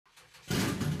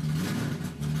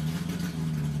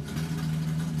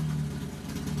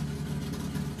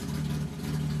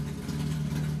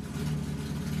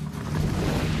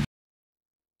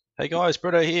Hey guys,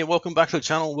 Bretto here. Welcome back to the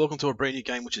channel. Welcome to a brand new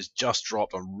game which has just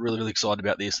dropped. I'm really excited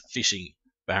about this. Fishing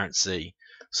Barents Sea.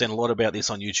 Seen a lot about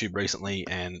this on YouTube recently,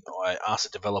 and I asked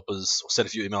the developers, or sent a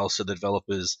few emails to the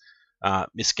developers,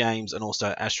 Miss Games and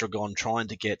also Astragon, trying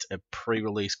to get a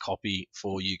pre-release copy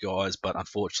for you guys. But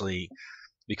unfortunately,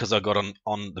 because I got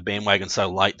on the bandwagon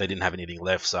so late, they didn't have anything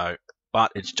left. So,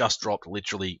 but it's just dropped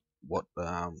literally let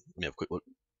me have a quick look.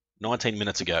 19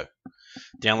 minutes ago.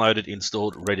 Downloaded,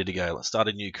 installed, ready to go. Let's start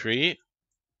a new career.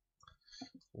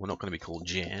 We're not going to be called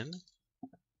Jan.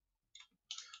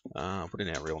 Put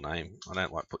in our real name. I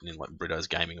don't like putting in like Brito's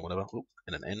Gaming or whatever. Oop,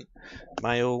 and an N.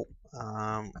 Male.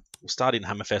 We'll start in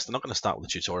Hammerfest. I'm not going to start with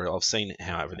the tutorial. I've seen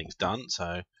how everything's done,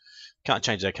 so can't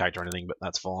change their character or anything, but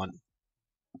that's fine.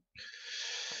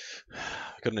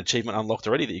 Got an achievement unlocked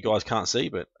already that you guys can't see,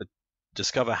 but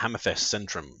discover Hammerfest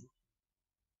Centrum.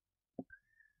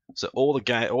 So all the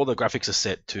graphics are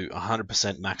set to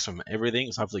 100% maximum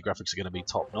everything. So hopefully graphics are going to be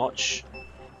top notch.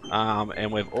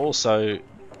 And we've also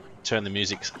turned the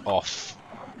music off.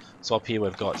 So up here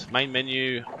we've got main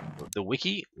menu, the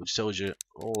wiki, which tells you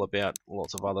all about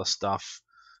lots of other stuff.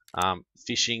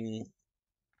 Fishing.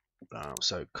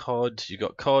 So cod, you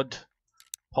got cod,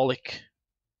 pollock,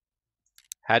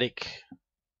 haddock,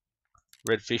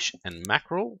 redfish, and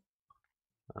mackerel.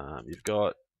 You've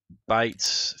got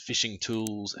baits, fishing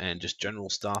tools, and just general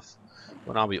stuff.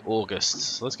 When I'll be August.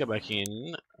 So let's go back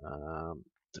in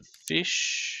to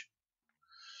fish.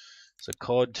 So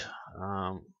cod.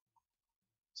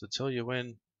 So tell you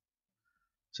when.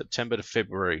 September to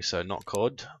February. So not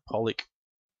cod. Pollock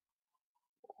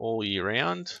all year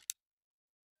round.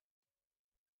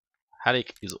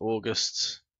 Haddock is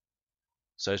August.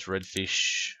 So is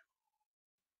redfish.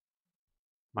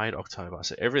 May to October.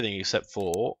 So everything except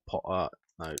for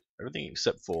no, everything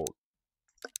except for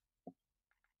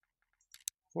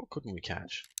what couldn't we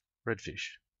catch? Redfish.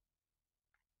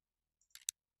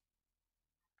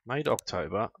 May to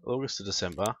October, August to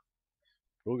December,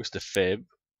 August to Feb,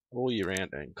 all year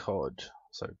round, and cod.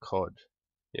 So cod.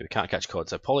 Yeah, we can't catch cod.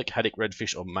 So pollock, haddock,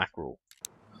 redfish, or mackerel.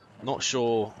 Not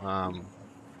sure how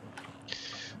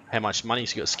much money.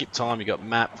 So you got skip time, you got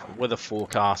map, weather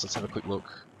forecast. Let's have a quick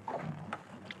look.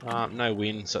 No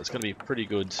wind, so it's going to be pretty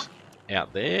good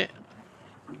out there.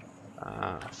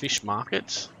 Fish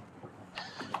market.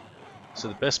 So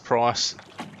the best price,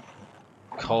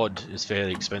 cod is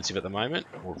fairly expensive at the moment,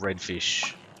 or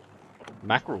redfish.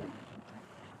 Mackerel.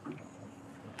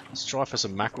 Let's try for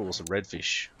some mackerel or some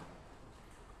redfish.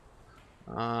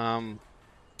 How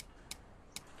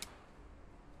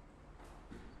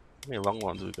many long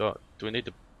lines have we got? Do we need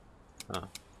to...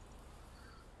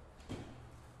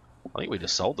 I think we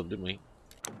just sold them, didn't we?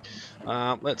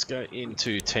 Let's go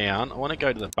into town. I want to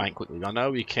go to the bank quickly. I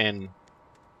know we can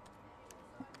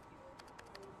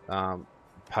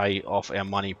pay off our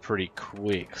money pretty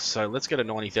quick. So let's get a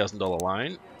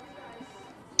 $90,000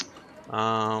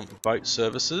 loan. Boat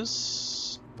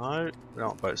services. No, we don't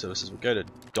want boat services. We'll go to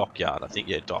dockyard. I think,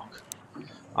 yeah, dock.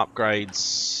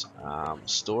 Upgrades.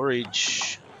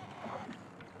 Storage.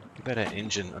 What about our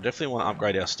engine? I definitely want to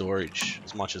upgrade our storage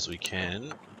as much as we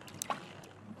can.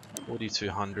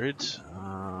 4,200.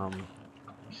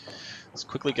 Let's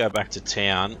quickly go back to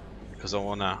town because I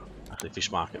want to actually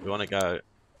fish market. We want to go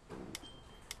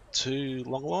 2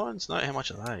 long lines. No, how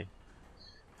much are they?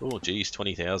 Oh, geez,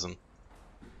 20,000.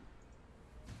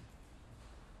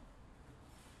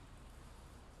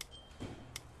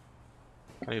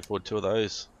 Can't afford 2 of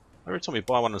those. Every time we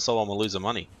buy one and sell one, we'll lose the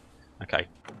money. Okay,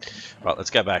 right. Let's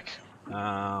go back.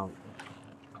 How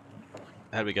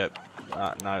do we go?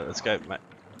 No, let's go.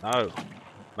 No,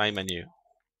 main menu.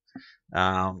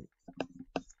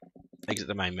 Exit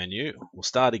the main menu. We'll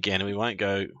start again and we won't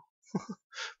go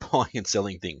buying and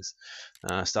selling things.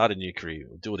 Start a new career.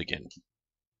 We'll do it again.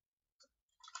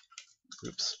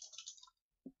 Oops.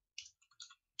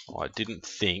 I didn't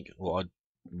think, well, I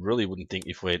really wouldn't think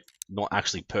if we're not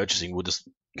actually purchasing, we're just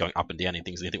going up and down in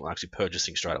things, and I think we're actually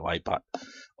purchasing straight away, but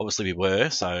obviously we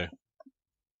were, so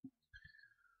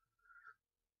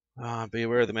be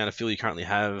aware of the amount of fuel you currently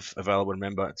have available.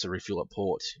 Remember, it's a refuel at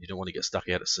port. You don't want to get stuck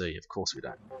out at sea. Of course we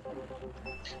don't.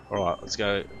 Alright, let's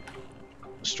go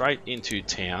straight into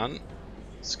town.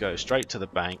 Let's go straight to the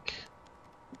bank.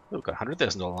 Oh, we've got a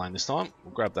 $100,000 loan this time.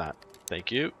 We'll grab that.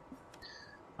 Thank you.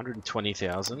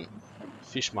 120,000.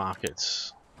 Fish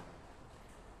markets.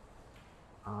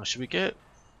 Should we get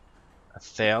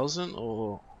 1,000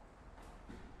 or?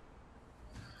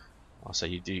 I'll say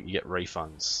you get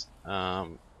refunds.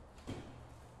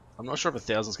 I'm not sure if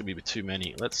 1,000 is going to be too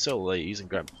many. Let's sell these and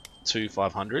grab 2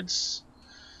 500s.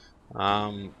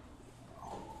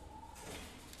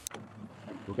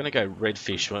 We're going to go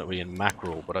redfish, weren't we, and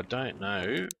mackerel, but I don't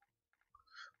know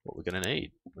what we're going to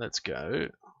need. Let's go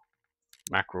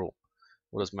mackerel.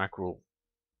 What is mackerel?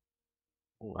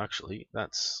 Oh, actually,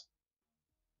 that's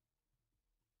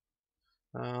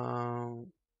floated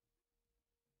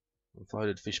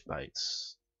fish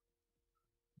baits.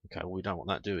 Okay, well, we don't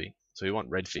want that, do we? So we want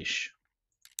redfish.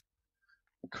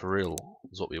 Krill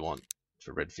is what we want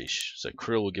for redfish. So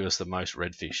krill will give us the most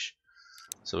redfish.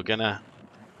 So we're gonna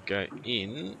go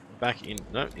into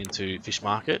fish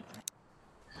market.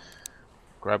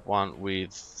 Grab one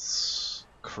with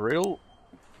krill.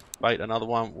 Bait another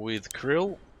one with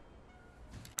krill.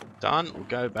 Done. We'll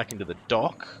go back into the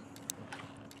dock.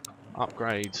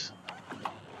 Upgrade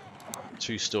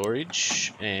to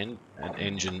storage and an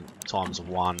engine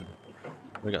 ×1.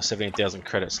 We've got 17,000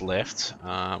 credits left.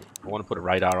 I want to put a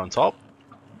radar on top.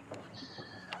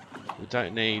 We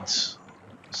don't need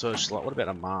searchlight. What about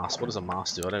a mast? What does a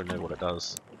mast do? I don't know what it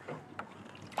does.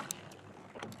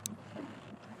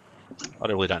 I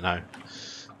really don't know.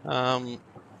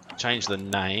 Change the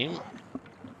name.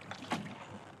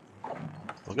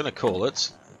 We're going to call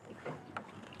it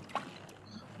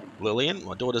Lillian,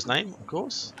 my daughter's name, of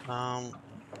course.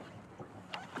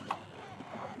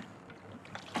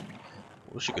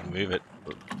 Wish you could move it,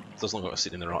 but it doesn't look like it's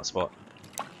sitting in the right spot.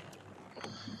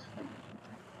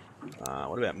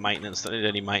 What about maintenance? Don't need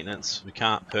any maintenance. We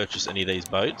can't purchase any of these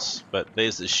boats, but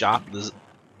there's the Sarkin,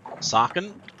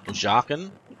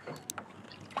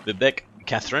 Vivek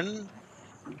Catherine.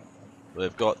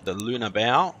 We've got the Luna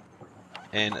Bow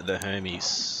and the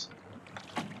Hermes.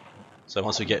 So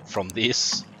once we get from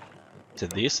this to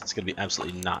this, it's going to be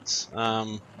absolutely nuts.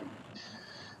 So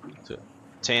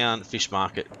town, fish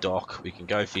market, dock. We can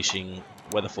go fishing.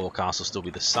 Weather forecast will still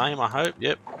be the same, I hope.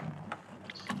 Yep.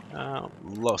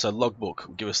 So logbook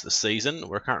will give us the season.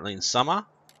 We're currently in summer.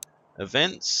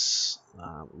 Events,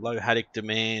 low haddock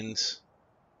demand,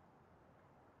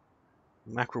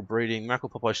 mackerel breeding. Mackerel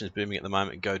population is booming at the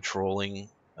moment. Go trawling.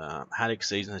 Haddock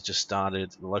season has just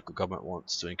started. The local government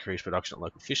wants to increase production at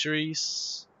local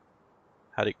fisheries.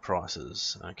 Haddock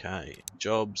prices. Okay.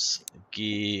 Jobs,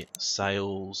 gear,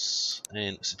 sales,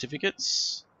 and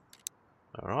certificates.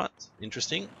 Alright,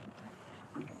 interesting.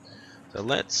 So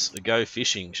let's go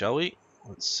fishing, shall we?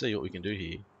 Let's see what we can do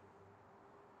here.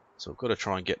 So we've got to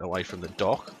try and get away from the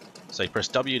dock. So you press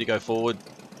W to go forward,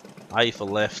 A for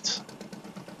left,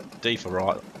 D for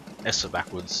right, S for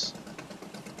backwards.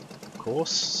 Of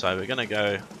course. So we're going to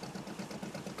go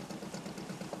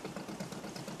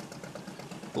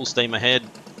full steam ahead.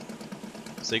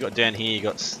 So you got down here, you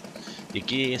got your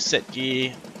gear, set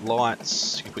gear,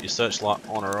 lights. You can put your searchlight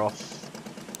on or off.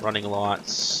 Running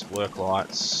lights, work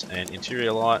lights, and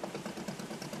interior light.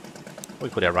 We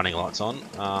put our running lights on.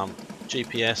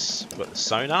 GPS, we've got the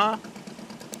sonar,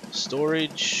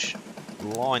 storage,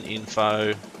 line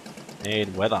info,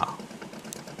 and weather.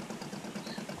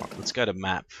 Right, let's go to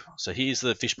map. So here's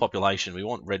the fish population. We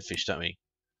want redfish, don't we?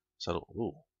 So,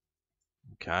 ooh,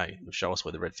 okay, it'll show us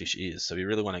where the redfish is. So we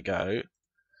really want to go.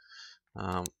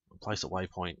 Place a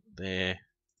waypoint there,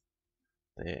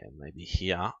 maybe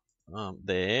here.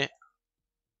 There.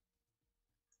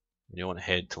 You want to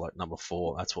head to like number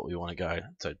 4. That's what we want to go.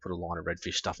 So put a line of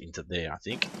redfish stuff into there, I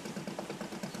think.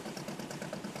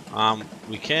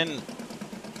 We can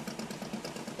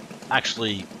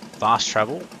actually fast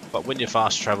travel, but when you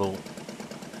fast travel,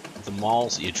 the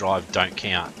miles that you drive don't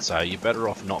count. So you're better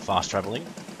off not fast traveling.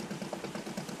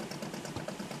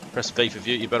 Press V for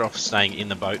view. You're better off staying in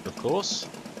the boat, of course,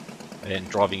 and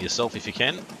driving yourself if you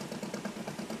can.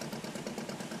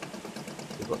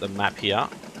 We've got the map here.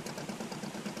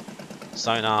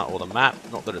 Sonar or the map,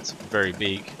 not that it's very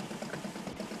big.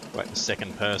 Wait, the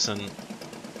second person.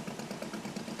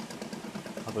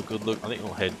 Have a good look. I think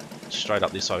we'll head straight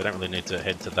up this way. We don't really need to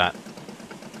head to that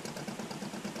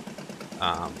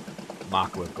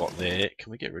marker we've got there.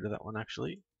 Can we get rid of that one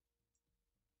actually?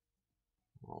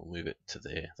 I'll move it to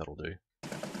there. That'll do.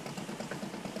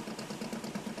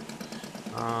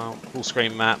 Full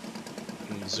screen map.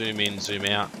 You can zoom in, zoom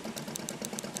out.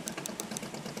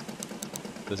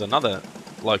 There's another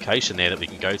location there that we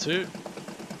can go to.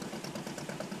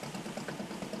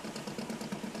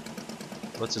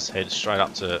 Let's just head straight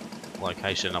up to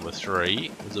location number 3.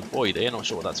 There's a buoy there, not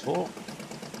sure what that's for.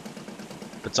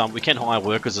 But we can hire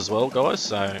workers as well, guys.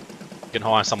 So you can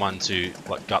hire someone to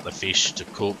like gut the fish, to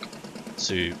cook,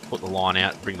 to put the line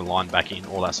out, bring the line back in,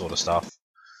 all that sort of stuff.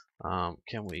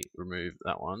 Can we remove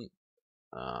that one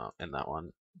and that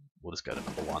one? We'll just go to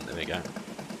number 1. There we go.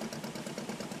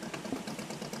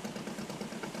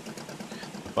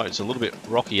 The boat's a little bit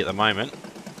rocky at the moment.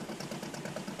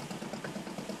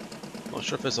 Not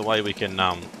sure if there's a way we can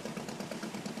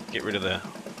get rid of the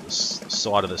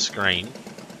side of the screen.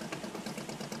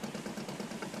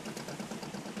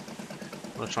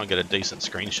 I'm going to try and get a decent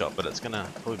screenshot, but it's going to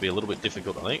probably be a little bit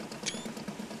difficult, I think.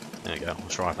 There we go, we'll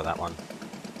try for that one.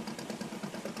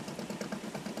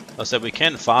 I said we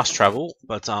can fast travel,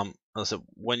 but I said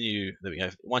when you, there we go,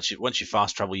 once you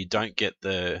fast travel, you don't get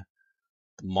the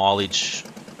mileage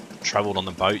traveled on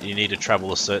the boat. You need to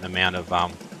travel a certain amount of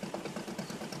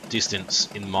distance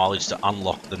in mileage to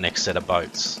unlock the next set of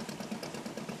boats.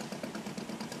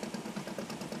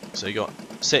 So you got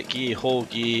set gear, haul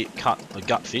gear,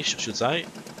 gut fish, I should say.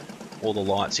 All the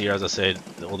lights here, as I said,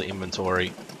 all the inventory.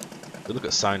 If we look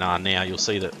at sonar now, you'll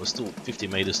see that we're still 50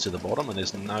 meters to the bottom, and we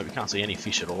can't see any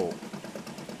fish at all.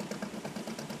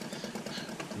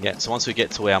 Yeah, so once we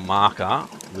get to our marker,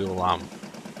 we'll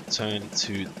turn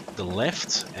to the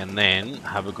left and then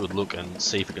have a good look and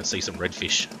see if we can see some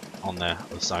redfish on the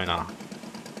sonar.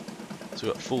 So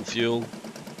we've got full fuel,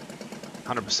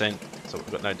 100%, so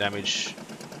we've got no damage.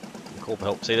 Call for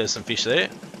help. See, there's some fish there.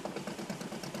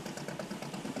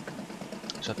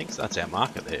 So I think that's our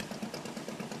marker there.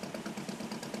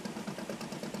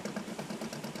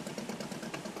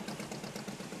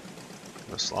 I'm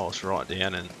going to slow us right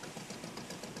down and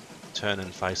turn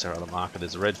and face our other marker.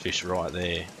 There's a redfish right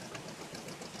there.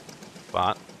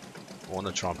 But I want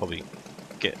to try and probably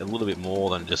get a little bit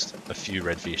more than just a few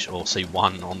redfish, or see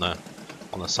one on the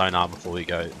sonar before we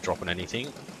go dropping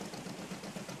anything.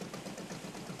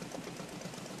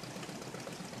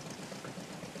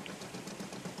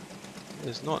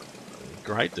 There's not a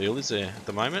great deal, is there, at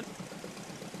the moment?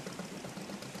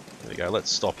 There we go,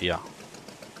 let's stop here.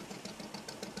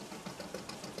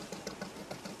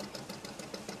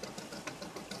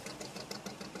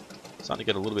 Starting to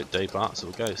get a little bit deeper, so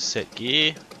we'll go set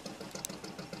gear.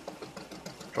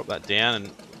 Drop that down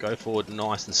and go forward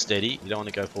nice and steady. You don't want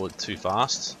to go forward too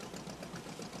fast.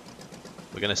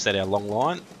 We're going to set our long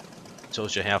line.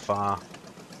 Tells you how far.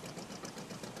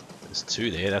 There's 2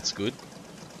 there, that's good.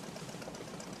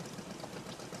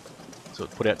 So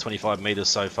we've put out 25 meters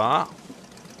so far.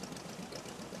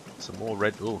 Some more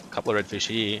a couple of redfish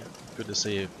here. Good to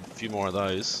see a few more of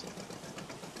those.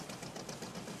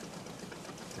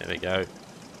 There we go.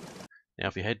 Now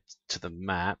if we head to the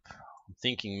map, I'm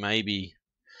thinking maybe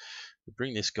we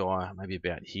bring this guy maybe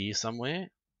about here somewhere.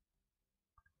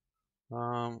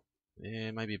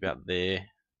 Yeah, maybe about there.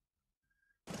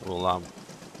 We'll have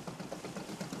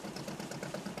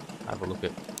a look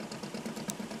at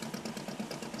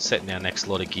setting our next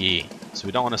lot of gear. So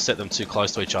we don't want to set them too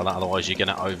close to each other, otherwise you're going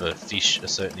to overfish a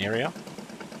certain area,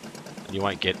 and you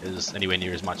won't get anywhere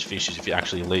near as much fish as if you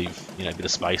actually leave, you know, a bit of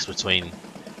space between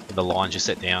the lines you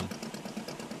set down.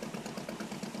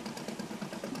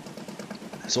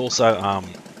 It's also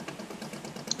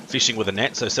fishing with a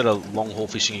net, so instead of long haul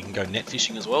fishing you can go net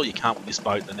fishing as well. You can't with this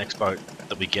boat. The next boat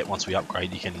that we get once we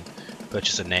upgrade, you can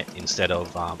purchase a net instead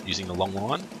of using the long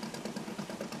line.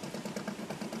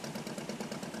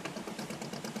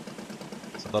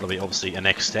 That'll be obviously a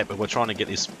next step, but we're trying to get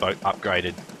this boat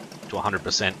upgraded to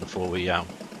 100% before we go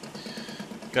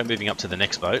moving up to the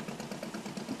next boat.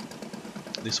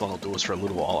 This one will do us for a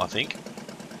little while, I think.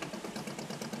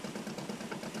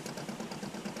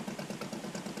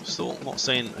 Still not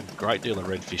seeing a great deal of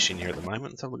redfish in here at the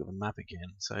moment. Let's have a look at the map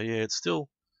again. So yeah, it's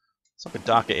like a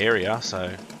darker area, so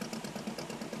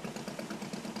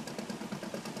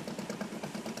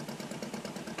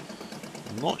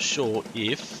I'm not sure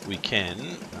if we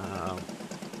can.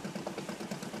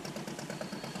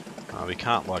 We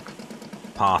can't like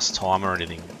pass time or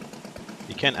anything.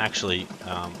 You can actually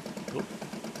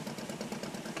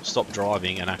stop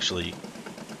driving and actually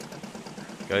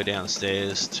go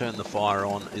downstairs, turn the fire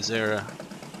on.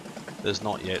 There's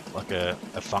not yet like a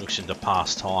function to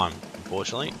pass time,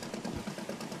 unfortunately.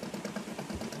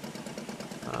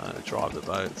 Drive the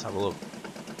boat, let's have a look.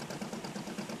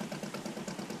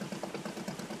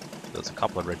 There's a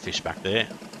couple of redfish back there.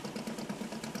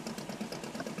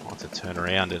 I'll have to turn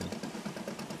around and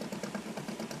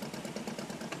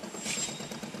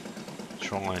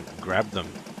try and grab them.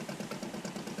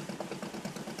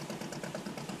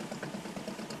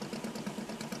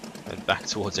 Head back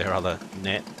towards our other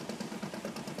net.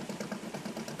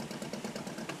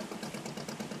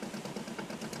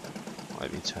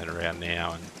 Maybe turn around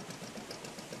now and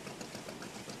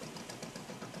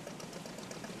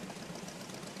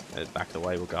head back the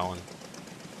way we're going.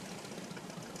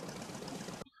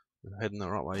 We're heading the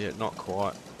right way yet? Not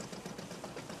quite.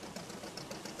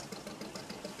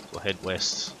 We'll head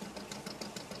west.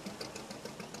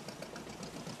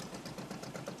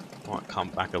 Might come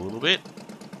back a little bit.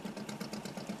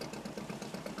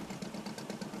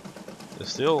 They're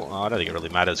still, oh, I don't think it really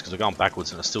matters because we're going backwards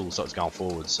and it still looks like it's going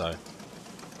forwards, so.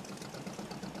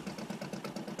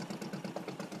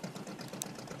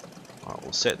 Alright,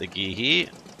 we'll set the gear here.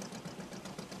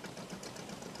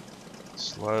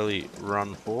 Slowly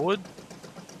run forward.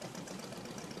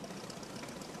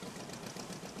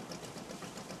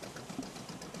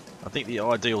 I think the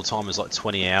ideal time is like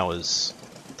 20 hours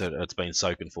that it's been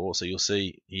soaking for, so you'll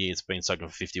see here it's been soaking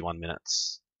for 51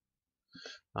 minutes.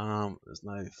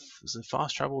 There's a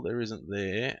fast travel, there isn't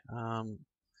there.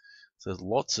 So there's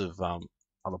lots of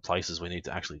other places we need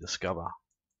to actually discover.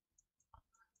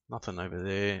 Nothing over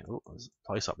there. Oh, there's a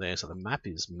place up there. So the map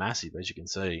is massive, as you can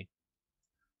see.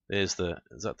 There's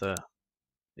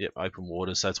yep, open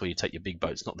water. So that's where you take your big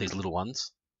boats, not these little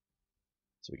ones.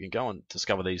 So we can go and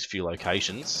discover these few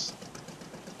locations.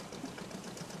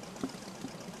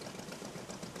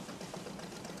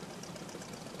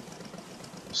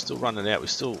 We're still running out.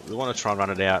 We want to try and run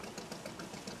it out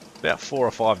about 4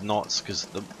 or 5 knots, because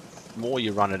the more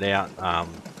you run it out,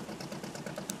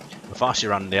 the faster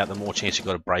you run it out, the more chance you've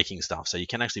got of breaking stuff. So you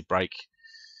can actually break.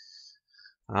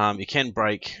 You can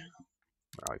break.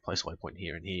 Alright, place a waypoint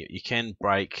here and here. You can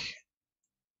break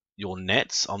your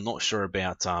nets. I'm not sure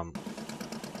about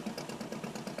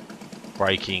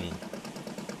breaking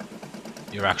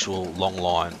your actual long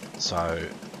line, so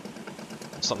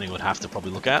it's something we'd have to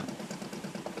probably look at.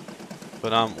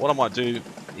 But what I might do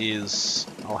is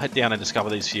I'll head down and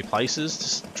discover these few places,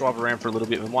 just drive around for a little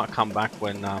bit. We might come back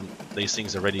when these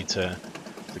things are ready to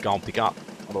go and pick up.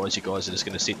 Otherwise you guys are just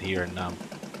going to sit here and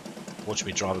watch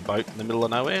me drive a boat in the middle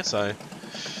of nowhere, so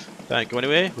don't go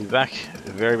anywhere. We'll be back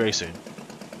very, very soon.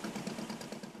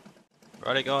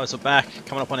 Righty guys, we're back,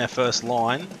 coming up on our first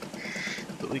line.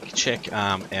 But we can check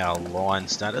our line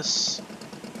status.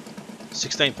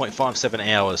 16.57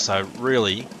 hours, so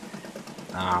really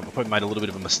I probably made a little bit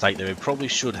of a mistake there. We probably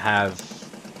should have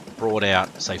brought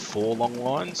out, say, 4 long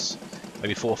lines,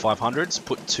 maybe 4 500s,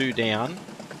 put 2 down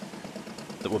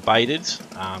that were baited.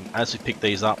 As we pick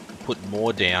these up, put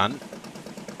more down,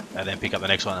 and then pick up the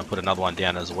next one and put another one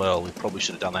down as well. We probably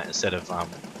should have done that instead of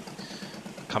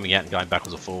coming out and going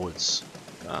backwards or forwards.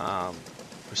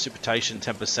 Precipitation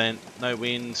 10%, no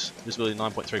wind, visibility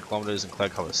 9.3 kilometers, and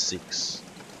cloud cover 6.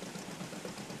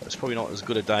 It's probably not as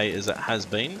good a day as it has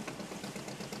been.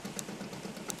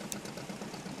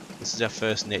 This is our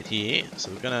first net here,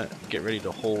 so we're going to get ready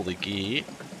to haul the gear.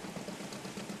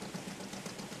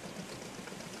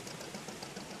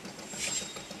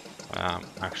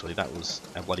 Actually, that was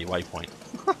our bloody waypoint.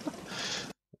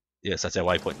 Yes, that's our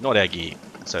waypoint, not our gear.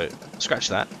 So, scratch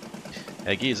that.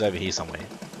 Our gear's over here somewhere.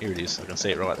 Here it is, I can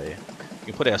see it right there. We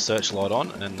can put our searchlight on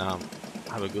and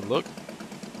have a good look.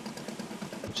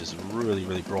 Which is really,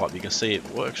 really bright. You can see it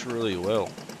works really well.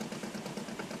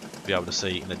 Be able to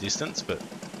see in the distance, but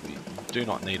we do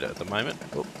not need it at the moment.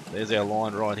 Oh, there's our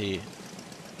line right here.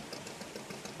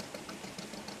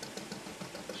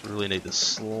 Just really need to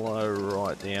slow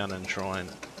right down and try and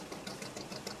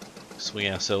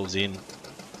swing ourselves in.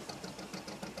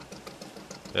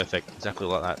 Perfect, exactly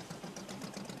like that.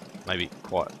 Maybe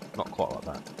not quite like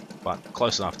that, but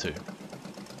close enough too.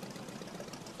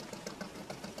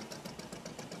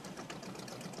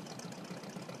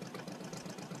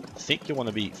 I think you want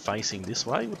to be facing this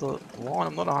way with the line.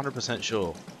 I'm not 100%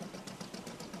 sure.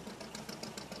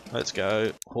 Let's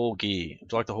go. Haul gear.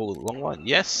 Would you like to haul the long line?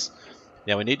 Yes.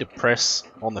 Now we need to press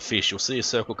on the fish. You'll see a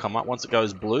circle come up. Once it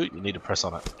goes blue, you need to press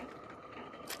on it.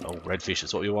 Oh, redfish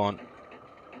is what we want.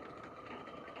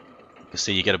 You can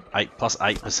see you get a plus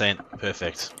 8%.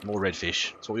 Perfect. More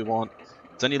redfish. That's what we want.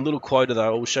 It's only a little quota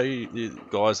though. I'll show you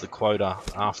guys the quota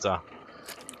after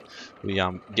we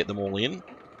get them all in.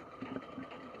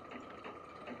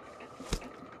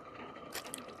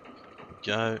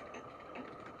 Go.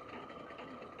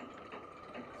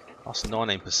 Plus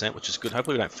 19%, which is good.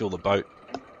 Hopefully we don't fill the boat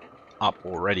up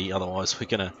already, otherwise we're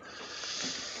going to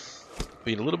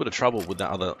be in a little bit of trouble with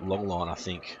that other long line, I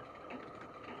think.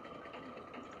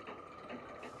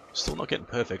 Still not getting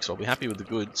perfect, so I'll be happy with the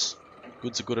goods.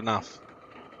 Goods are good enough.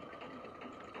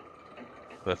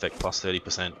 Perfect, plus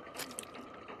 30%.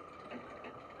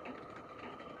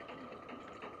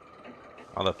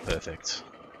 Other perfect.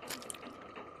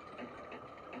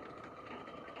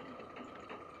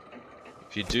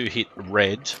 If you do hit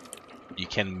red, you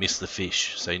can miss the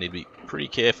fish, so you need to be pretty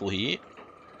careful here.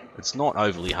 It's not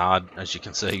overly hard, as you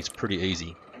can see, it's pretty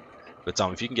easy. But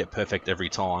if you can get perfect every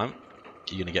time,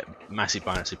 you're going to get massive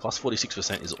bonus. Plus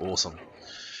 46% is awesome.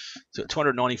 So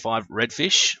 295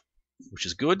 redfish, which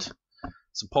is good.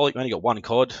 Some pollock, we only got 1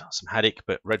 cod, some haddock,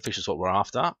 but redfish is what we're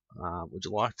after. Would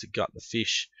you like to gut the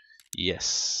fish?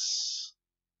 Yes.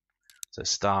 So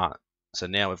start. So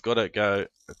now we've got to go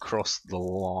across the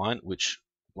line, which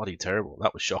bloody terrible.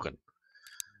 That was shocking.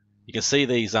 You can see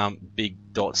these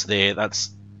big dots there. That's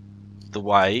the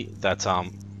way that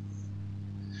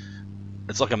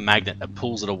it's like a magnet. It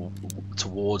pulls it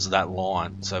towards that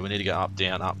line. So we need to go up,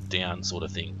 down sort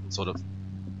of thing. Sort of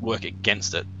work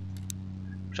against it.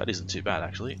 Which that isn't too bad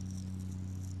actually.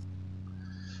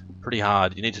 Pretty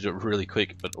hard. You need to do it really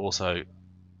quick, but also,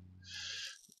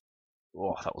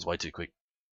 oh, that was way too quick.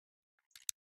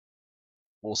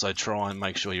 Also try and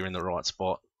make sure you're in the right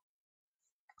spot.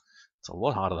 It's a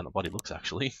lot harder than it bloody looks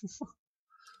actually.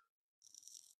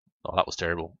 Oh, that was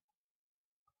terrible.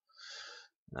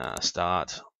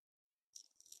 Start.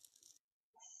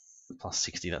 Plus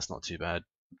 60, that's not too bad.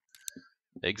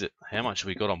 Exit. How much have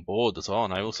we got on board? That's all I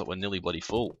know. Looks like we're nearly bloody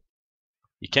full.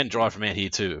 You can drive from out here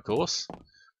too, of course.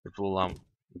 But we'll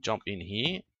jump in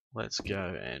here. Let's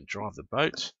go and drive the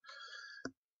boat.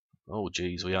 Oh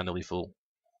geez, we are nearly full.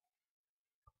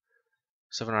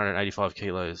 785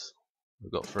 kilos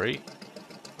we've got free.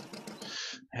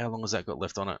 How long has that got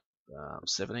left on it?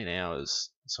 17 hours.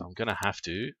 So I'm going to have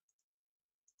to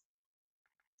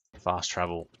fast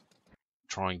travel.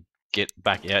 Try and get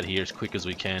back out here as quick as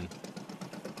we can.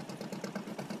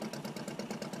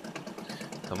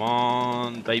 Come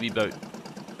on, baby boat.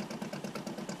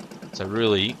 So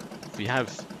really, if we have,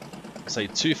 say,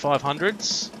 2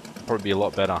 500s, it'll probably be a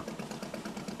lot better.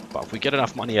 But if we get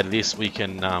enough money out of this, we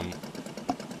can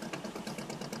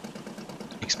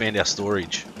expand our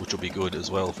storage, which will be good as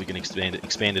well. If we can expand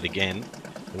it again,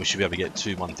 then we should be able to get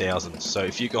 2 1000s. So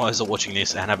if you guys are watching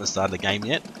this and haven't started the game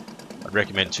yet, I'd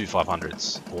recommend 2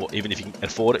 500s. Or even if you can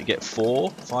afford it, get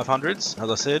 4 500s. As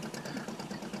I said,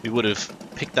 we would have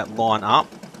picked that line up,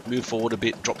 moved forward a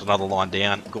bit, dropped another line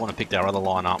down, gone and picked our other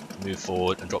line up, moved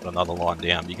forward and dropped another line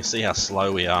down. You can see how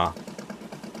slow we are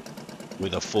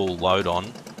with a full load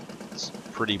on. It's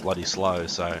pretty bloody slow,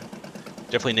 so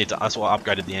definitely need to, that's why I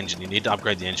upgraded the engine. You need to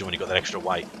upgrade the engine when you've got that extra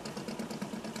weight.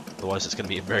 Otherwise it's going to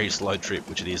be a very slow trip,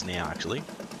 which it is now actually.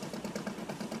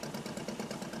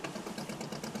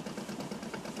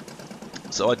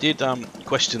 So I did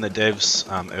question the devs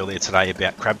earlier today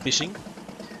about crab fishing.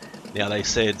 Now they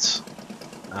said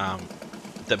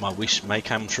that my wish may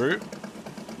come true,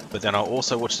 but then I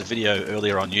also watched a video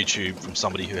earlier on YouTube from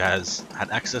somebody who has had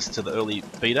access to the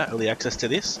early access to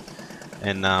this,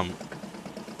 and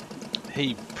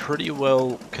he pretty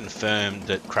well confirmed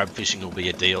that crab fishing will be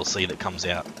a DLC that comes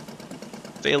out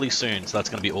fairly soon, so that's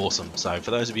going to be awesome. So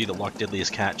for those of you that like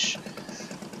Deadliest Catch,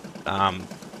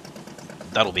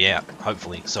 that'll be out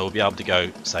hopefully, so we'll be able to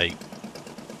go, say,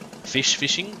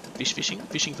 fishing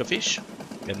for fish,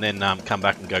 and then come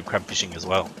back and go crab fishing as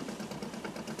well.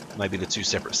 Maybe the 2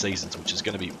 separate seasons, which is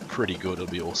going to be pretty good. It'll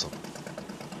be awesome.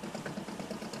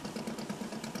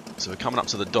 So we're coming up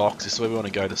to the docks. This is where we want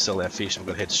to go to sell our fish. We've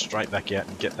got to head straight back out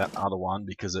and get that other one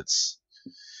because it's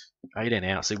 18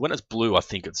 hours. See, when it's blue, I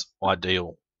think it's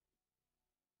ideal.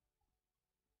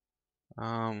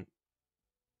 Actually,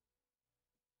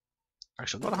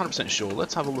 I'm not 100% sure.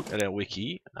 Let's have a look at our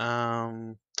wiki.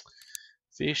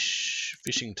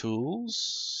 Fishing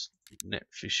tools, net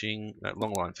fishing,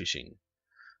 longline fishing.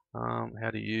 How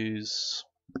to use.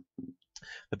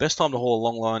 The best time to haul a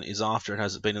long line is after it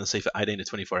has been in the sea for 18 to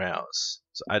 24 hours.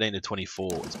 So 18 to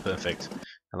 24 is perfect.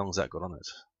 How long has that got on it?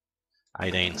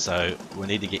 18. So we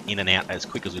need to get in and out as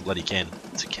quick as we bloody can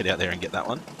to get out there and get that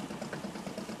one.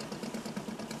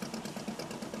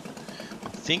 I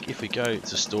think if we go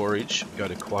to storage, go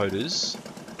to quotas,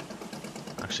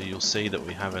 actually you'll see that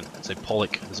we haven't, so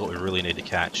pollock is what we really need to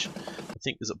catch. I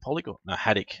think, is it pollock or no,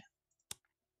 haddock?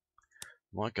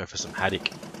 Might go for some haddock.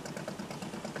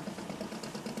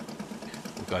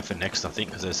 We'll go for next, I think,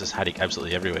 because there's this haddock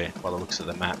absolutely everywhere by the looks of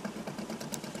the map.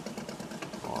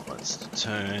 Right, let's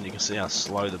turn. You can see how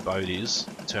slow the boat is,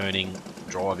 turning,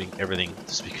 driving, everything,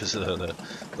 just because of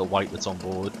the weight that's on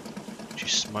board.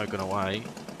 She's smoking away.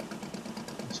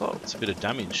 So it's a bit of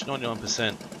damage,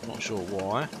 99%. Not sure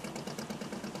why.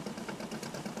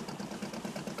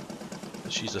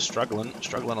 But she's struggling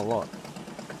a lot.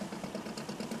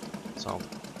 So I'll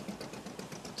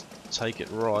take it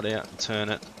right out and turn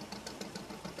it.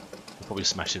 We'll probably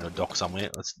smash it in a dock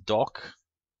somewhere. Let's dock.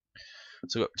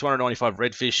 So we've got 295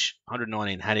 redfish,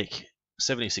 119 haddock,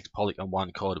 76 pollock and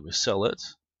 1 cod. We sell it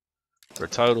for a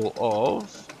total of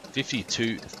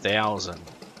 52,000.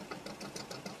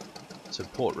 So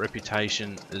port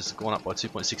reputation has gone up by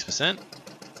 2.6%.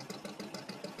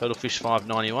 Total fish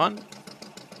 591.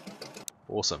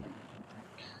 Awesome.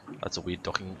 That's a weird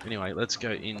docking. Anyway, let's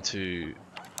go into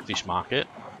fish market.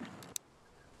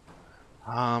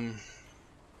 I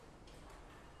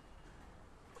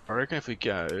reckon if we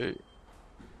go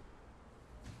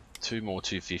 2 more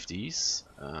 250s.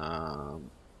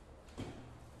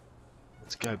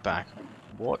 Let's go back.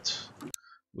 What?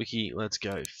 Wiki, let's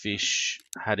go. Fish,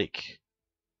 haddock.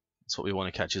 That's what we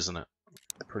want to catch, isn't it?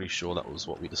 Pretty sure that was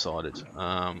what we decided.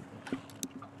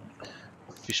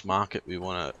 Fish market, we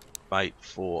want to bait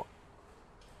for...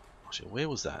 Actually, where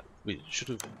was that? We should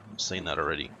have seen that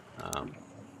already.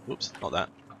 Whoops, not that.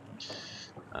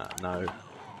 No.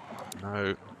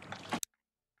 No.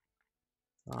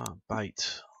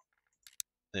 Bait.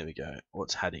 There we go.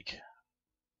 What's haddock?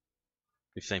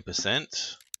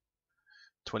 15%.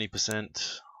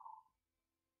 20%.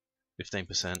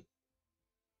 15%.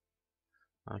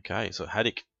 Okay, so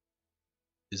haddock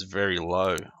is very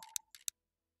low.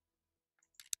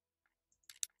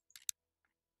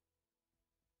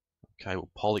 Okay, well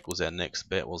pollock was our next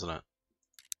bet, wasn't it?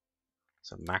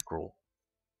 So mackerel,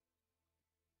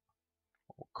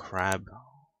 or crab,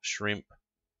 shrimp.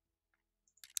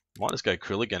 Might just go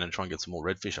krill again and try and get some more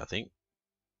redfish, I think,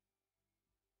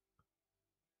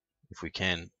 if we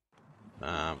can.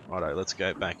 Righto, let's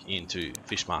go back into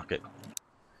fish market.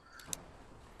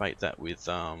 Bait that with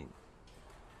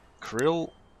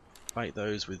krill. Bait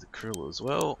those with krill as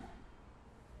well.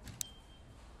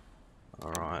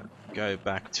 Alright, go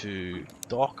back to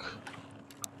dock.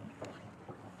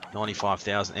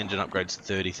 95,000, engine upgrades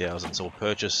 30,000, so we'll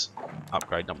purchase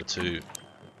upgrade number 2.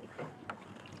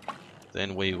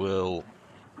 Then we will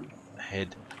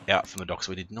head out from the dock. So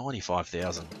we did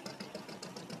 95,000.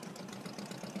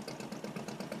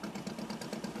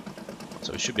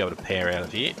 So we should be able to pair out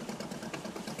of here.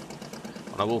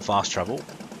 And I will fast travel.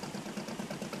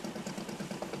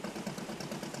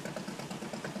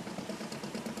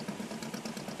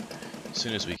 As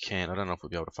soon as we can. I don't know if we'll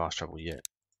be able to fast travel yet.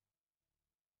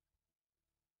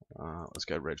 Let's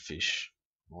go redfish.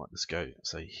 Right, let's go,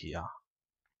 say here.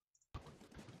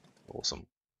 Awesome.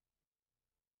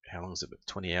 How long is it?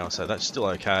 20 hours, so that's still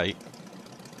okay.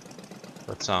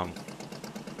 But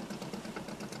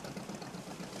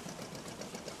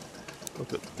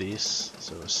look at this.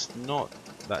 So it's not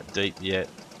that deep yet.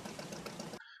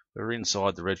 We're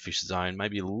inside the redfish zone,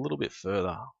 maybe a little bit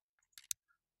further.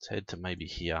 Let's head to maybe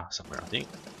here somewhere, I think.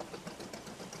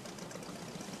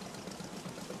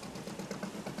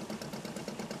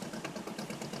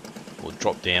 We'll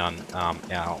drop down our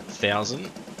 1,000,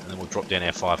 and then we'll drop down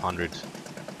our 500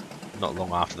 not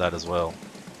long after that as well.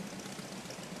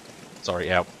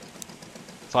 Sorry, our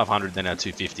 500, then our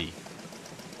 250.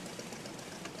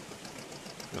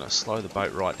 I'm going to slow the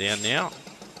boat right down now.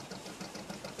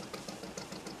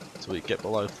 So we get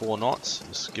below 4 knots.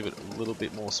 Just give it a little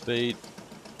bit more speed.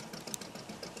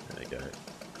 There we go.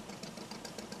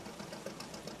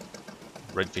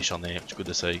 Redfish on there, which is good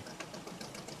to see.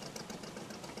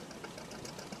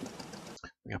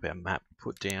 Bring up our map,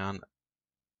 put down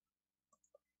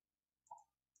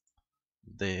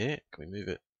there. Can we move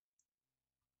it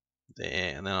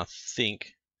there? And then I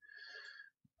think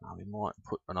we might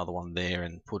put another one there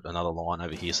and put another line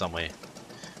over here somewhere.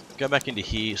 Go back into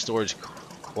here, storage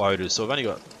quotas. So I've only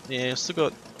got, yeah, still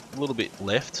got a little bit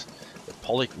left. The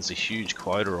pollock is a huge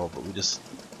quota of, but we just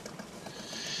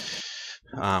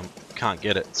can't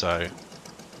get it. So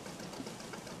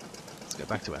let's go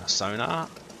back to our sonar.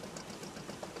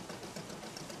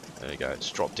 There we go, it's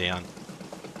dropped down.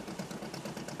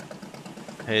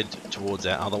 Head towards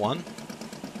our other one.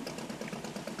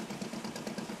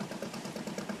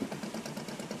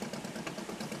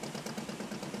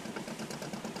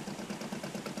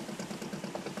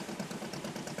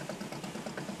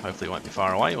 Hopefully it won't be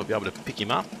far away, we'll be able to pick him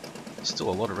up. There's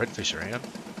still a lot of redfish around.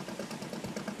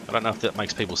 I don't know if that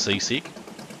makes people seasick,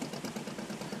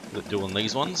 that doing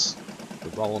these ones, the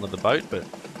roll onto the boat, but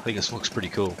I think this looks pretty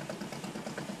cool.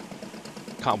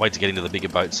 Can't wait to get into the bigger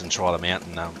boats and try them out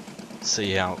and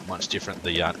see how much different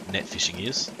the net fishing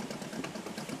is.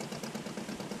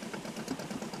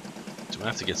 So we'll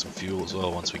have to get some fuel as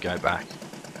well once we go back.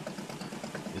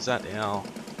 Is that our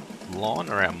line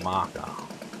or our marker?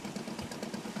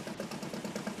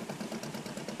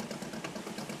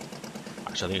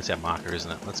 Actually, I think it's our marker, isn't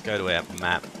it? Let's go to our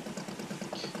map.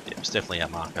 Yeah, it's definitely our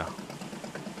marker.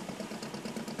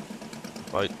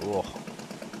 Boat, oh,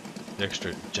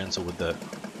 extra gentle with the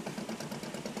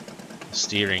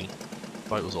steering.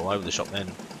 Boat was all over the shop then.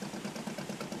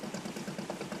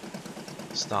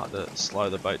 Start to slow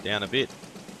the boat down a bit.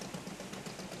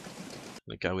 I'm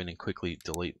going to go in and quickly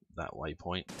delete that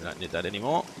waypoint. We don't need that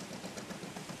anymore.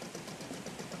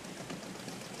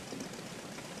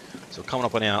 So coming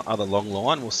up on our other long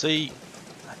line, we'll see.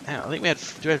 I think we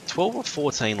had 12 or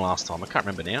 14 last time. I can't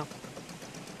remember now.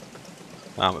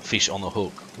 Fish on the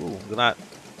hook. Ooh, look at that.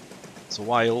 It's a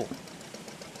whale.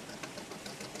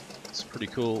 Pretty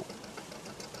cool.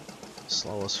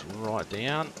 Slow us right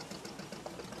down.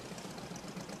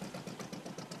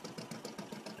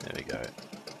 There we go.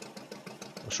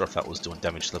 Not sure if that was doing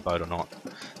damage to the boat or not.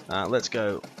 Let's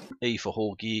go E for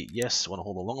haul gear. Yes, want to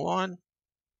haul the long line.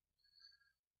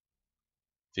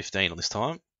 15 on this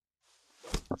time.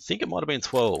 I think it might have been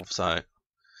 12, so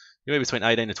maybe between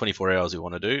 18 to 24 hours we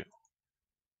want to do.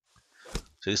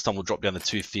 So this time we'll drop down to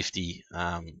 250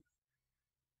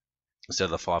 instead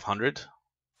of the 500.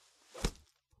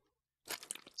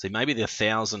 See, maybe the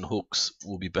 1,000 hooks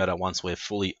will be better once we're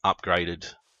fully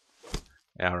upgraded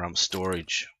our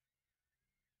storage.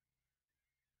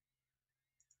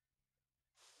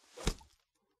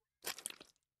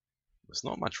 There's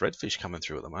not much redfish coming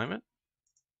through at the moment.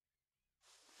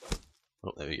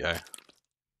 Oh, there we go.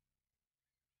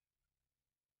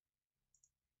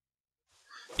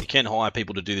 You can hire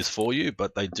people to do this for you,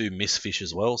 but they do miss fish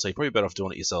as well, so you're probably better off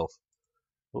doing it yourself.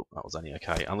 Oh, that was only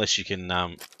okay. Unless you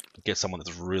can get someone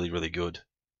that's really, really good.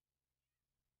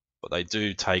 But they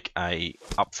do take a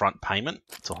upfront payment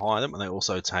to hire them, and they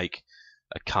also take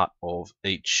a cut of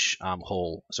each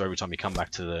haul. So every time you come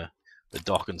back to the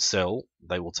dock and sell,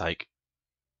 they will take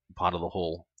part of the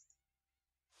haul.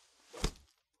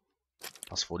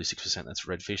 Plus 46%, that's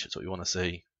redfish, that's what you want to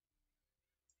see.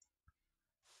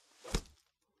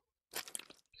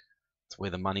 That's where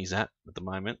the money's at the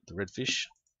moment, the redfish.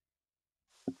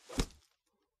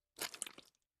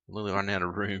 Literally running out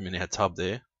of room in our tub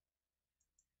there.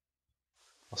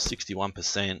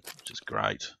 61%, which is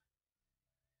great.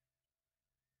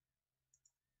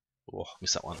 Oh,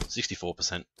 missed that one.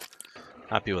 64%.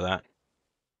 Happy with that.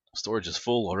 Storage is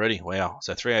full already. Wow.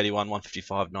 So 381,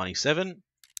 155, 97.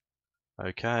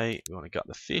 Okay, we want to gut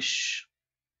the fish.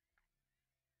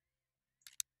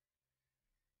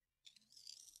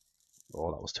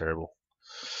 Oh, that was terrible.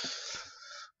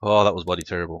 Oh, that was bloody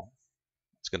terrible.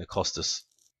 It's going to cost us.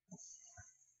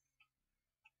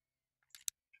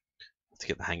 To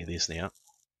get the hang of this now.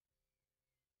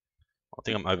 I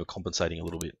think I'm overcompensating a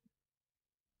little bit.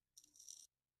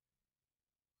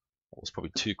 That was probably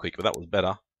too quick, but that was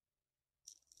better.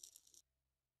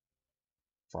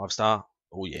 5-star.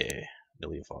 Oh yeah,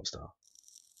 nearly a 5-star.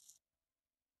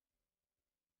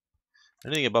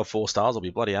 Anything above 4 stars, I'll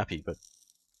be bloody happy, but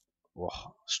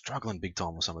oh, struggling big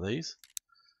time with some of these.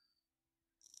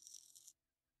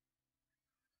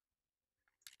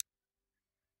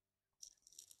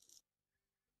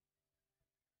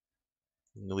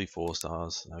 Nearly 4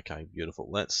 stars. Okay, beautiful.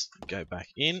 Let's go back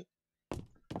in.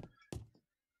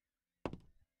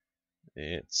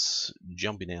 Let's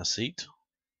jump in our seat.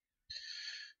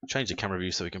 Change the camera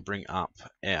view so we can bring up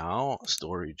our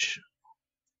storage.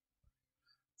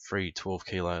 Free 12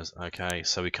 kilos. Okay,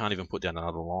 so we can't even put down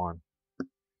another line.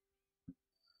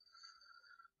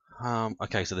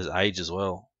 Okay, so there's age as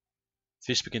well.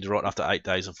 Fish begin to rot after 8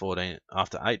 days and 14.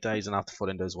 After 8 days and after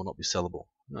 14 days will not be sellable.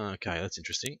 Okay, that's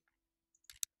interesting.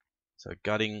 So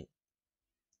gutting,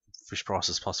 fish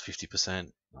prices plus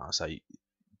 50%. So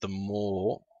the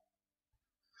more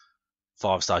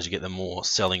 5 stars you get, the more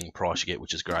selling price you get,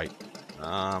 which is great.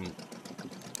 I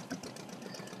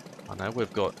know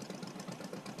we've got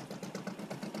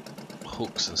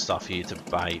hooks and stuff here to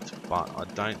bait, but I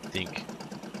really don't think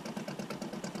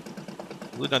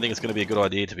it's going to be a good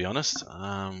idea, to be honest.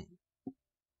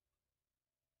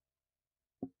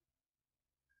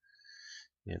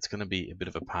 Yeah, it's going to be a bit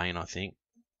of a pain, I think,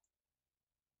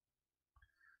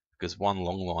 because one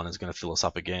long line is going to fill us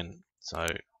up again. So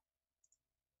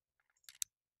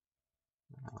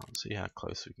let's see how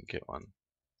close we can get one.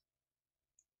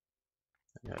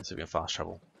 Yeah, so we can fast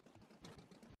travel.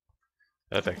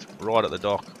 Perfect. Right at the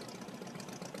dock.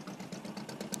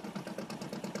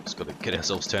 Just got to get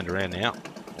ourselves turned around now.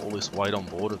 All this weight on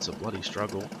board, it's a bloody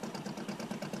struggle.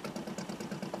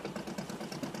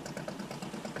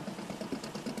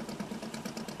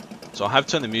 So I have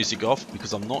turned the music off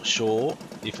because I'm not sure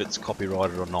if it's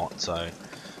copyrighted or not. So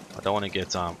I don't want to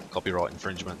get copyright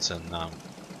infringements and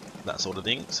that sort of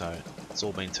thing. So it's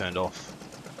all been turned off.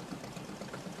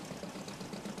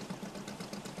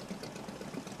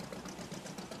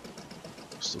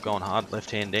 Still going hard, left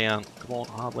hand down. Come on,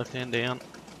 hard left hand down.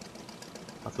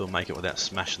 I think we'll make it without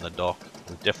smashing the dock.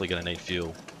 We're definitely going to need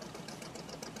fuel.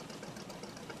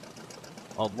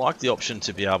 I'd like the option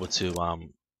to be able to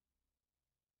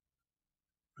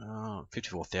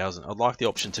 54,000. I'd like the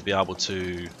option to be able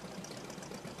to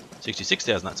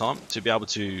 66,000 that time to be able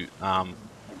to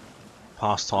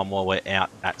pass time while we're out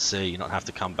at sea, not have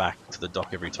to come back to the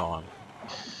dock every time.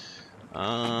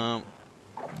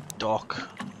 Dock.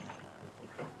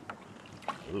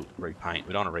 Ooh, repaint.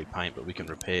 We don't want to repaint, but we can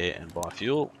repair and buy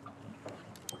fuel.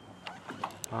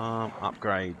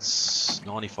 Upgrades,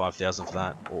 95,000 for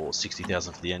that, or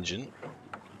 60,000 for the engine.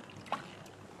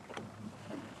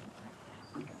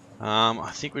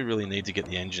 I think we really need to get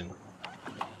the engine.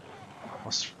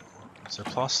 Plus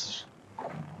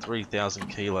 3,000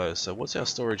 kilos. So what's our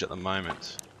storage at the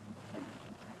moment?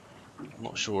 I'm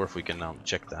not sure if we can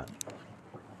check that.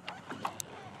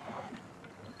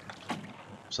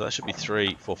 So that should be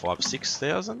 3, 4, 5,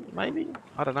 6,000 maybe?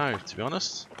 I don't know, to be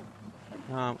honest.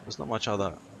 There's not much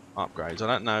other upgrades. I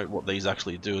don't know what these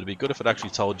actually do. It'd be good if it actually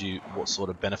told you what sort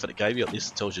of benefit it gave you. At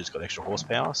least it tells you it's got extra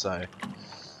horsepower, so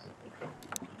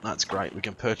that's great. We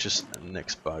can purchase the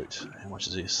next boat. How much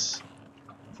is this?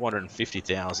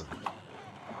 450,000.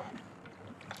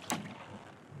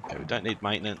 Okay, we don't need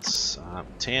maintenance.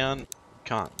 Town,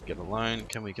 can't get a loan.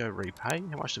 Can we go repay?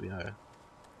 How much do we owe?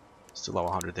 Still owe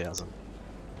 100,000.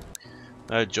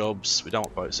 No jobs. We don't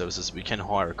want boat services. We can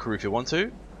hire a crew if you want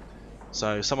to.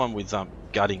 So someone with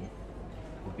gutting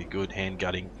would be good. Hand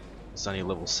gutting. It's only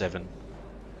level 7.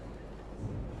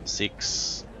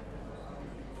 6.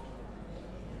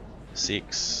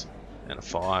 6 and a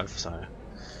 5. So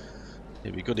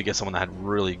it'd be good to get someone that had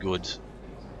really good,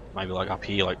 maybe like up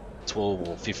here, like 12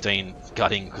 or 15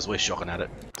 gutting, because we're shocking at it,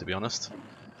 to be honest.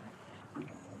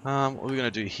 What are we going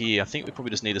to do here? I think we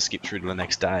probably just need to skip through to the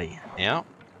next day. Now,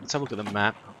 let's have a look at the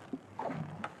map.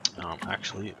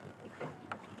 Actually,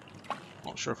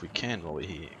 not sure if we can while we're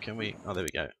here. Can we? Oh, there we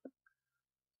go.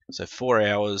 So 4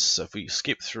 hours. So if we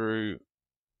skip through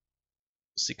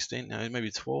 16, no,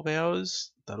 maybe 12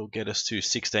 hours, that'll get us to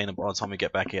 16, and by the time we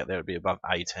get back out there, it'll be above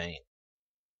 18.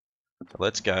 So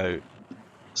let's go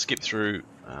skip through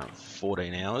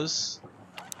 14 hours.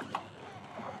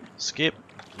 Skip.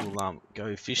 We'll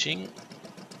go fishing.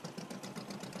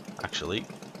 Actually,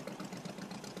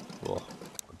 oh,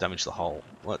 damage the hull.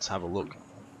 Let's have a look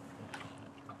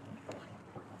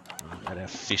at our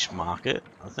fish market.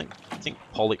 I think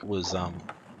pollock was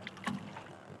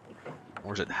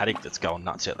or is it haddock that's going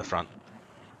nuts out the front?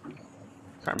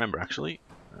 Can't remember actually.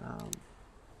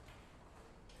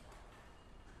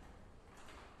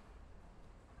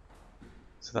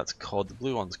 So that's cod. The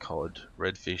blue one's cod.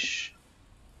 Redfish.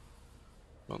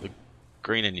 Want the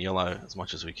green and yellow as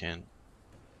much as we can.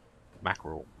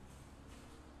 Mackerel.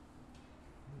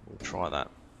 We'll try that.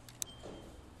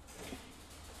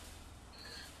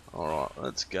 Alright,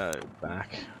 let's go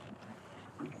back.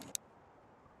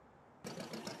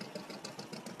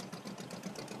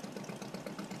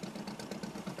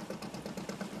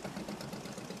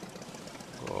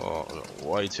 Oh, I've got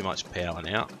way too much power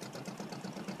now.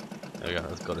 There we go,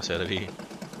 that's got us out of here.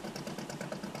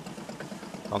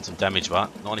 Done some damage,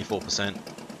 but 94%.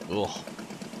 Ugh.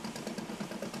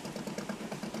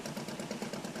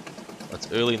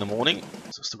 That's early in the morning, so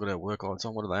we've still got our work lights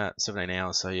on. What are they at? 17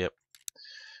 hours, so yep.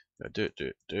 Go do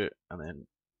it, and then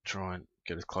try and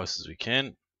get as close as we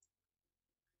can.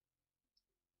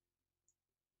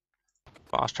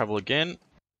 Fast travel again.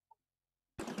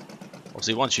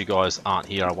 Obviously, once you guys aren't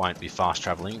here, I won't be fast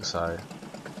traveling, so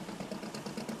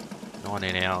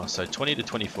 19 hours, so 20 to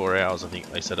 24 hours I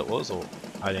think they said it was, or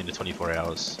 18 to 24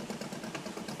 hours.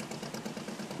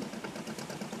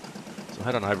 So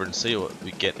head on over and see what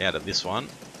we get out of this one.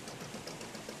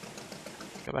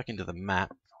 Go back into the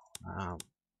map.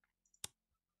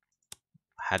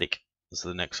 Haddock is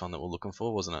the next one that we're looking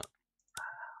for, wasn't it?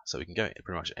 So we can go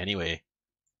pretty much anywhere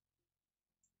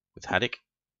with haddock.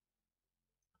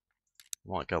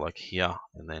 Might go like here,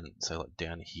 and then say like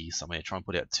down here somewhere. Try and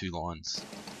put out 2 lines.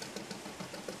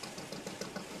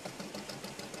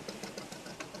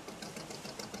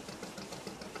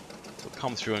 So we'll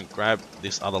come through and grab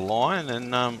this other line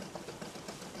and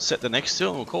set the next two,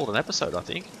 and we'll call it an episode, I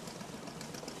think.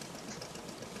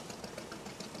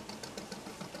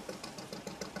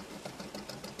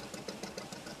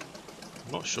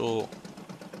 I'm not sure.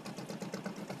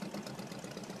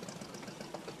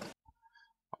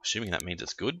 I'm assuming that means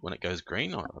it's good when it goes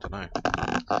green. I don't know.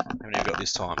 How many have we got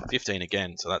this time? 15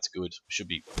 again, so that's good. We should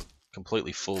be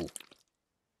completely full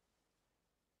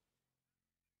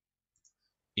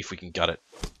if we can gut it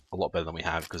a lot better than we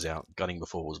have, because our gutting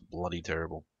before was bloody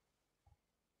terrible.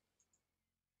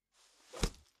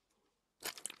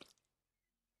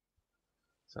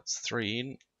 So that's 3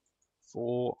 in,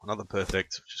 4, another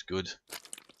perfect, which is good.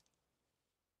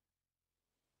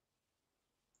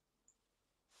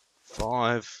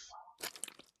 5.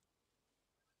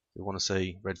 We want to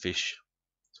see redfish.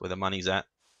 That's where the money's at.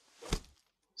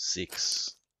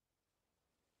 6.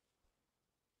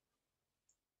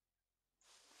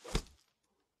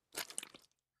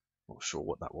 Not sure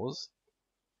what that was.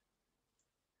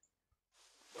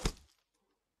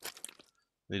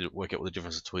 Need to work out what the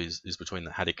difference is between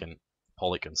the haddock and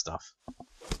pollock and stuff.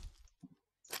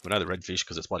 We know the redfish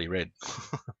because it's bloody red.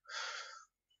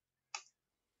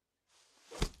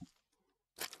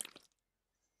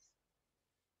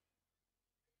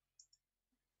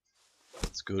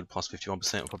 That's good, plus 51%.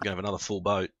 We're probably going to have another full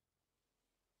boat.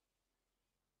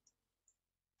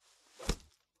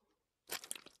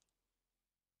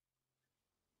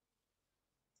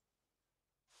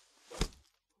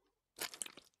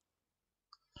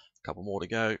 A couple more to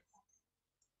go.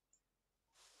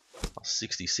 Plus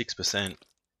 66%.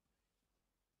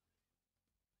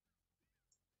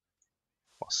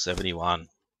 Plus 71.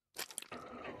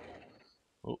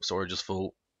 Oh, storage is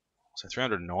full. So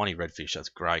 390 redfish, that's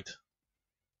great.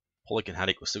 Pollock and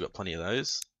haddock, we've still got plenty of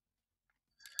those.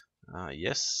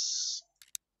 Yes.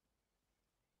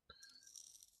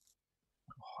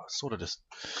 Oh, it sort of just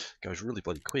goes really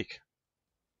bloody quick.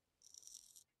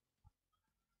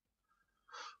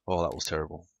 Oh, that was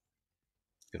terrible.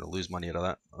 Gonna lose money out of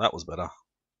that. That was better.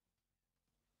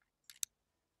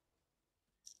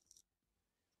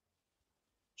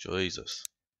 Jesus.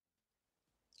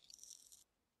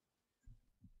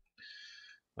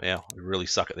 Wow, we really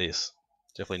suck at this.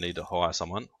 Definitely need to hire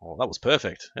someone. Oh, that was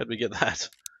perfect. How did we get that?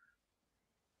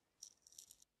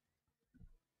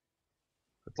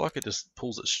 It's like it just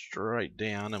pulls it straight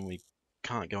down and we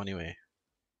can't go anywhere.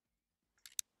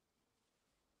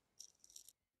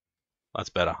 That's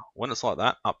better. When it's like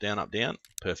that, up, down,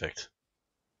 perfect.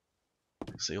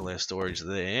 See all our storage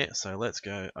there. So let's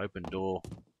go open door.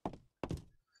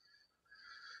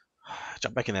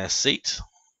 Jump back in our seat.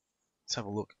 Let's have a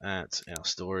look at our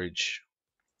storage.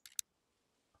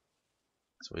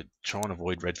 So we're trying to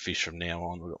avoid redfish from now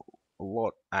on. We've got a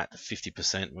lot at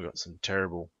 50%. We've got some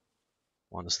terrible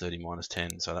minus 30, minus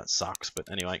 10. So that sucks. But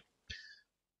anyway,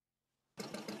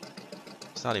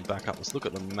 starting back up. Let's look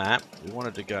at the map. We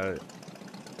wanted to go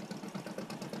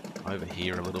over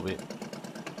here a little bit.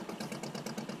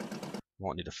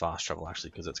 Might need to fast travel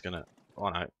actually because it's gonna. Oh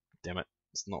no, damn it!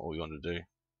 It's not what we wanted to do.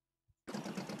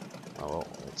 Oh well,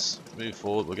 let's move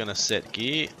forward. We're gonna set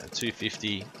gear at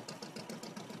 250.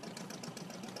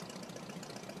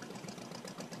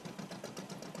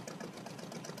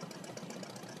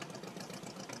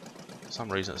 For some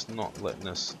reason, it's not letting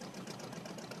us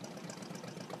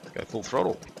go full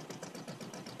throttle.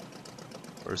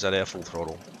 Or is that our full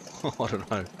throttle? I don't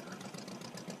know.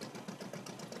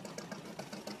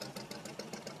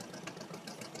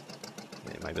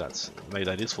 Yeah, maybe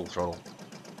that is full throttle.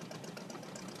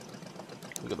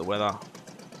 Look at the weather.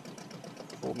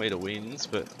 4-meter winds,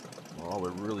 but oh, we're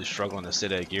really struggling to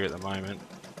set our gear at the moment.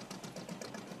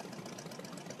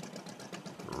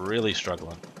 Really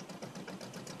struggling.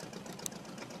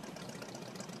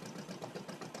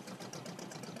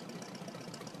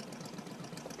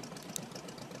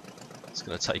 It's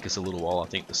going to take us a little while, I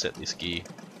think, to set this gear.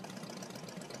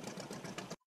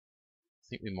 I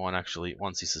think we might actually,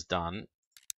 once this is done,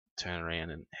 turn around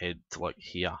and head to like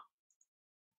here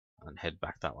and head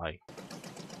back that way.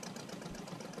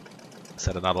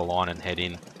 Set another line and head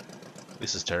in.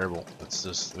 This is terrible. It's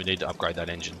just, we need to upgrade that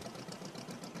engine.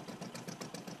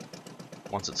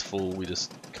 Once it's full, we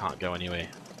just can't go anywhere.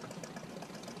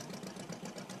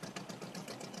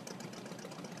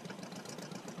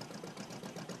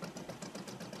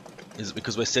 Is it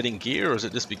because we're setting gear, or is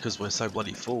it just because we're so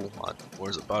bloody full? Or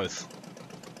is it both?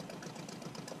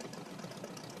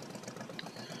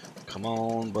 Come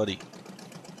on, buddy.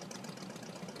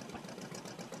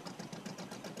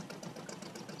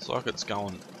 It's like it's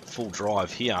going full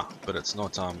drive here, but it's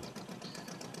not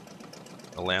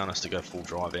allowing us to go full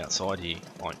drive outside here,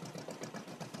 like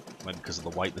maybe because of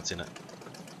the weight that's in it.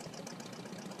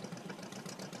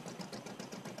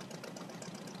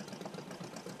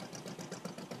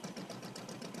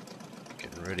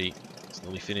 Getting ready. It's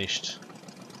nearly finished.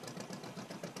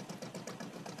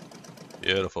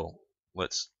 Beautiful.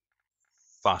 Let's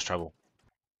fast travel.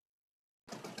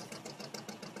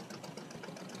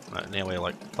 Right, now we're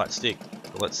like flat stick.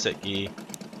 But let's set gear.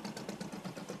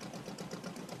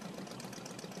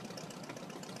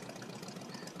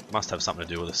 Must have something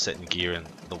to do with the setting gear and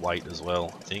the weight as well,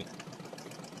 I think.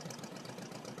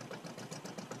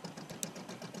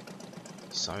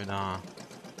 Sonar.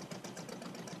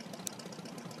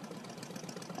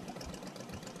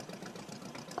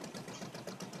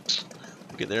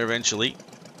 We'll get there eventually.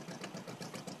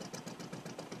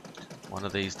 One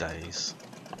of these days.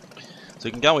 So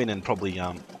we can go in and probably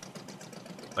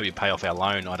maybe pay off our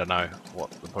loan. I don't know what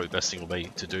the probably best thing will be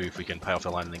to do if we can pay off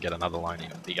our loan and then get another loan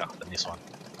even bigger than this one.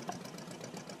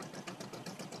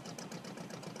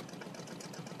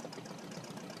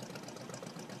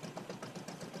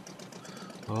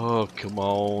 Oh, come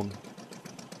on.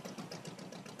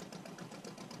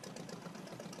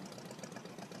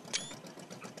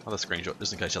 Another screenshot,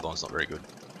 just in case the other one's not very good.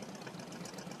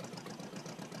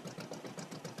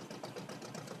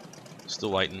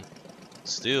 Still waiting.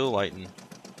 Still waiting.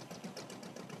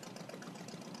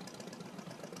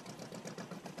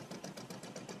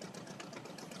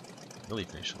 Really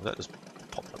finished. Well, that just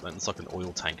popped up. It's like an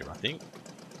oil tanker, I think.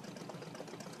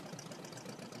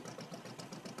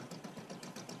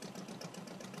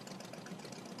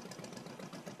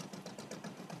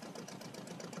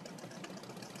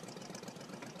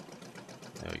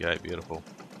 There we go, beautiful.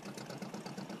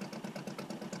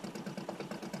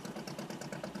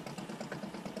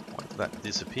 Let that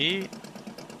disappear.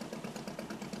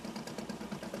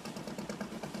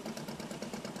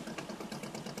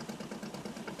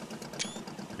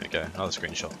 There we go, another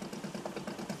screenshot.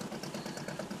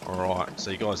 Alright,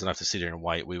 so you guys don't have to sit here and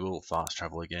wait, we will fast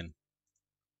travel again.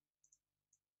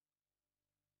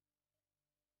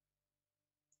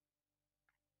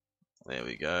 There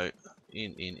we go.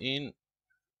 In.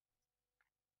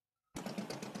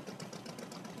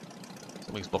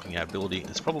 Something's blocking our ability.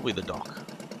 It's probably the dock.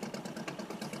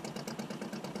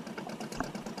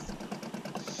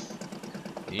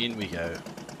 In we go.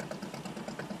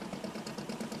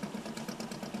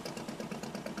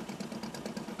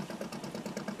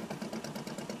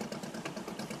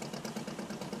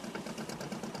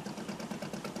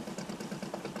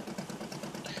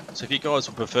 So if you guys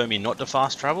would prefer me not to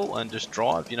fast travel and just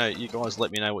drive, you know, you guys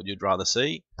let me know what you'd rather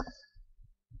see.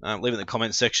 Leave it in the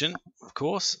comment section, of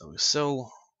course. We'll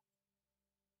sell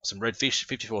some redfish,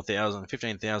 54,000,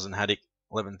 15,000 haddock,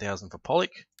 11,000 for pollock.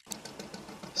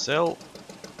 Sell.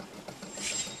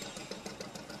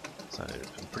 So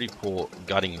some pretty poor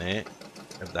gutting there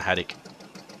of the haddock.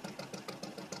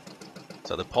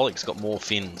 So the pollock's got more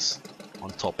fins on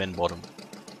top and bottom.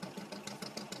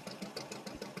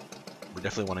 We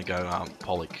definitely want to go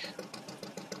pollock.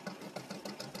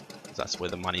 That's where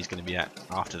the money's going to be at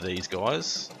after these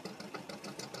guys.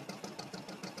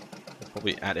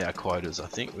 Probably at our quotas, I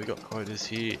think. We got quotas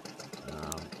here.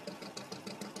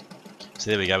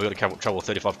 So there we go, we've got to travel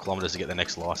 35 kilometers to get the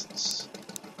next license.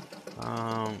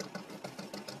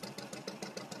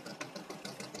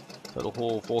 Total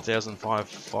haul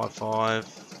 4,555.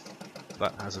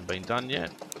 That hasn't been done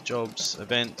yet. Jobs,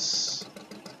 events.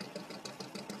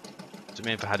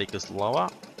 Demand for haddock is lower,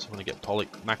 so I'm going to get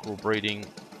pollock, mackerel breeding,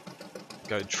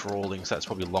 go trawling, so that's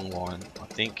probably long line, I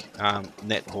think.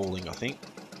 Net hauling, I think.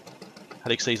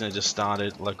 Haddock season has just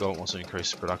started. Local government wants to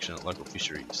increase production at local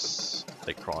fisheries.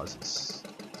 Take prizes.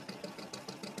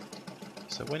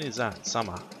 So when is that?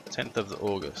 Summer. 10th of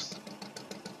August.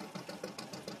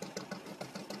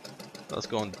 That's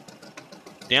gone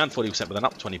down 40%, but then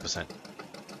up 20%.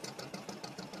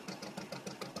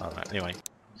 Alright, anyway.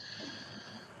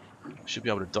 Should be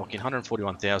able to dock in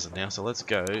 141,000 now, so let's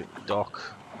go dock.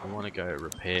 We want to go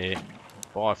repair,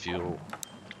 buy fuel.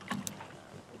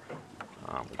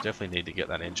 We definitely need to get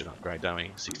that engine upgrade, don't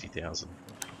we? 60,000.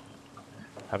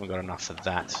 Haven't got enough for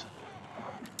that.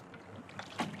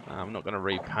 I'm not going to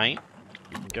repaint.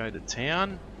 We can go to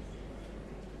town.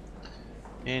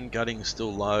 Hand gutting is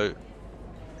still low.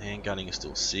 Hand gutting is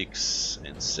still 6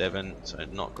 and 7, so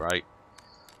not great.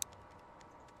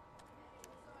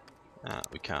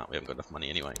 We can't, we haven't got enough money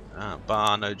anyway.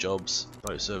 Bar, no jobs,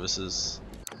 boat services.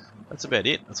 That's about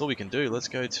it. That's all we can do. Let's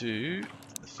go to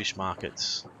the fish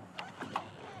markets.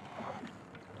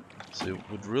 So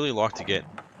we'd really like to get,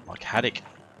 like, haddock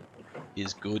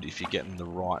is good if you're getting the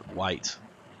right weight.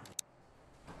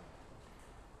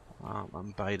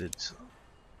 Unbaited.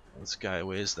 Let's go.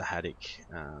 Where's the haddock?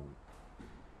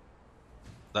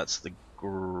 That's the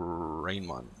green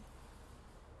one.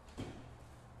 There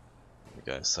we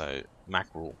go. So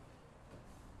mackerel.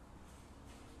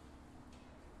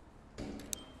 So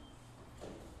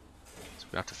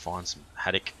we have to find some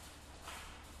haddock.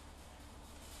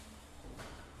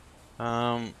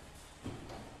 I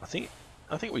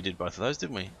think we did both of those,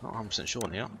 didn't we? Not 100% sure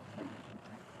now.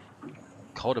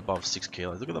 Cod above 6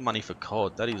 kilos. Look at the money for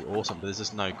cod. That is awesome, but there's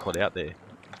just no cod out there,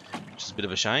 which is a bit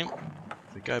of a shame.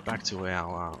 If we go back to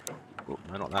our, oh,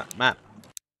 no, not that map.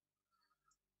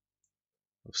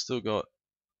 We've still got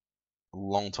a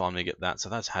long time to get that. So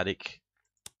that's haddock,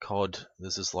 cod.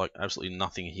 There's just like absolutely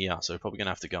nothing here. So we're probably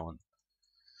gonna have to go on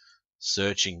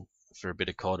searching for a bit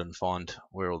of cod and find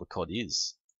where all the cod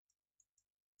is.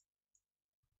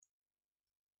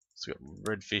 So we've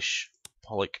got redfish,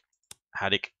 pollock,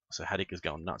 haddock. So haddock is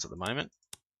going nuts at the moment.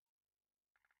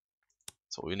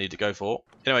 That's what we need to go for.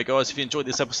 Anyway, guys, if you enjoyed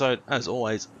this episode, as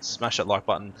always, smash that like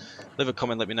button. Leave a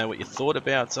comment, let me know what you thought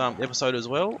about the episode as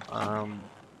well.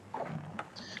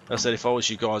 I said if I was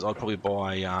you guys, I'd probably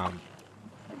buy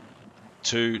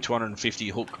 250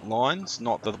 hook lines,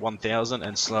 not the 1000,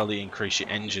 and slowly increase your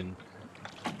engine.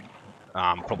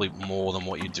 Probably more than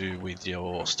what you do with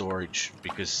your storage,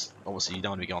 because obviously you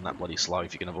don't want to be going that bloody slow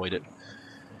if you can avoid it.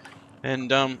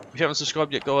 And if you haven't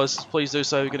subscribed yet, guys, please do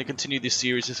so. We're going to continue this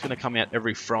series. It's going to come out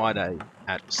every Friday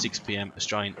at 6 p.m.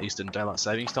 Australian Eastern Daylight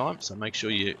Savings Time. So make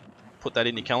sure you put that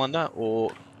in your calendar,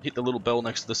 or hit the little bell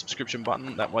next to the subscription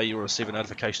button. That way you'll receive a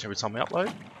notification every time we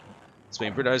upload. It's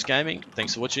been Brito's Gaming.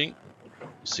 Thanks for watching.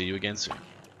 See you again soon.